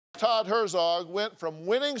Todd Herzog went from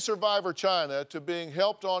winning Survivor China to being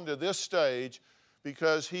helped onto this stage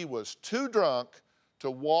because he was too drunk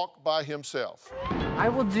to walk by himself. I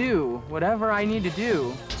will do whatever I need to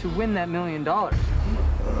do to win that $1 million. I'm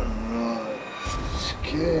not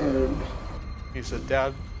scared. He said,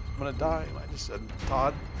 Dad, I'm gonna die. And I just said,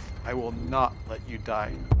 Todd, I will not let you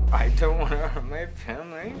die. I don't want to hurt my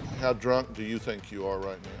family. How drunk do you think you are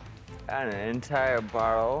right now? An entire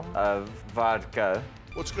bottle of vodka.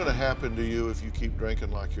 What's gonna happen to you if you keep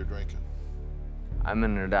drinking like you're drinking? I'm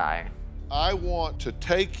gonna die. I want to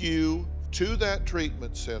take you to that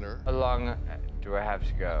treatment center. How long do I have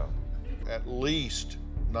to go? At least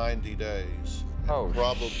 90 days. Oh,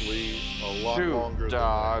 probably a lot longer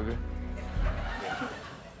dog. than that.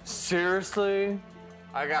 Seriously?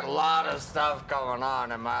 I got a lot of stuff going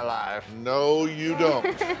on in my life. No, you don't.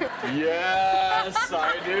 Yes,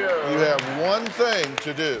 I do. You have one thing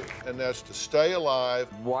to do, and that's to stay alive.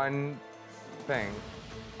 One thing.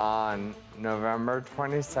 On November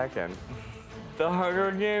 22nd, The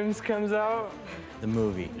Hunger Games comes out. The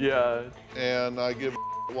movie. Yeah. And I give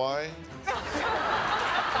why.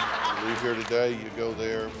 You leave here today, you go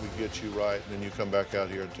there, we get you right, and then you come back out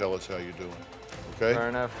here and tell us how you're doing. Okay? Fair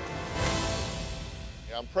enough.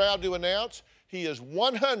 I'm proud to announce he is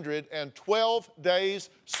 112 days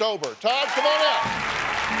sober. Todd, come on out.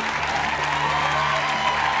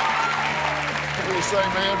 What do you say,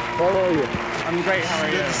 man? How are you? I'm great, how are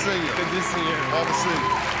you? Good to see you. Good to see you. Have a seat.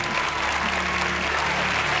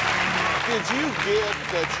 Did you get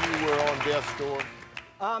that you were on death's door?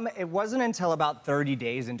 It wasn't until about 30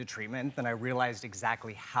 days into treatment that I realized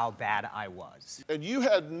exactly how bad I was. And you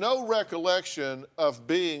had no recollection of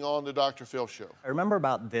being on the Dr. Phil show? I remember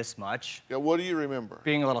about this much. Yeah, what do you remember?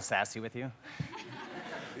 Being a little sassy with you.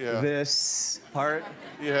 Yeah. This part.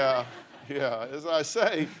 Yeah. As I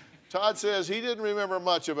say, Todd says he didn't remember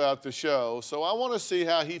much about the show, so I want to see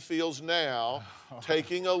how he feels now,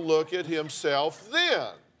 taking a look at himself then.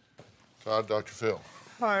 Todd, Dr. Phil.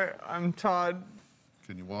 Hi, I'm Todd.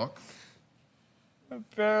 Can you walk?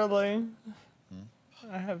 Barely.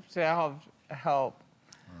 I have to have help.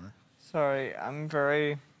 All right. Sorry, I'm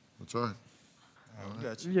very... That's all right.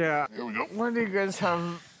 Gotcha. Yeah. Here we go. Why do you guys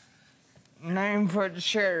have 9-foot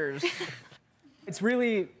chairs? It's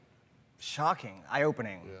really shocking,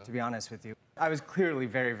 eye-opening, to be honest with you. I was clearly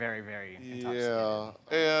very, very, very intoxicated.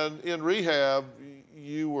 Yeah, and in rehab,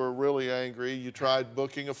 you were really angry. You tried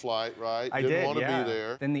booking a flight, right? I Didn't did, want to yeah. be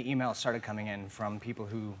there. Then the emails started coming in from people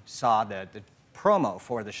who saw the promo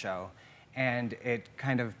for the show, and it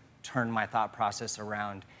kind of turned my thought process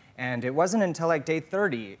around. And it wasn't until like day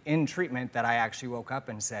 30 in treatment that I actually woke up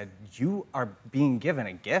and said, you are being given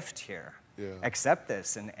a gift here. Yeah. Accept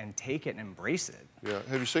this and take it and embrace it. Yeah.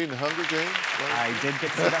 Have you seen The Hunger Games? Right? I did get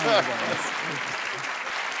to see the Hunger Games.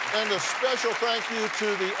 And a special thank you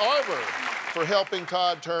to the Arbor for helping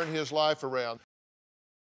Todd turn his life around.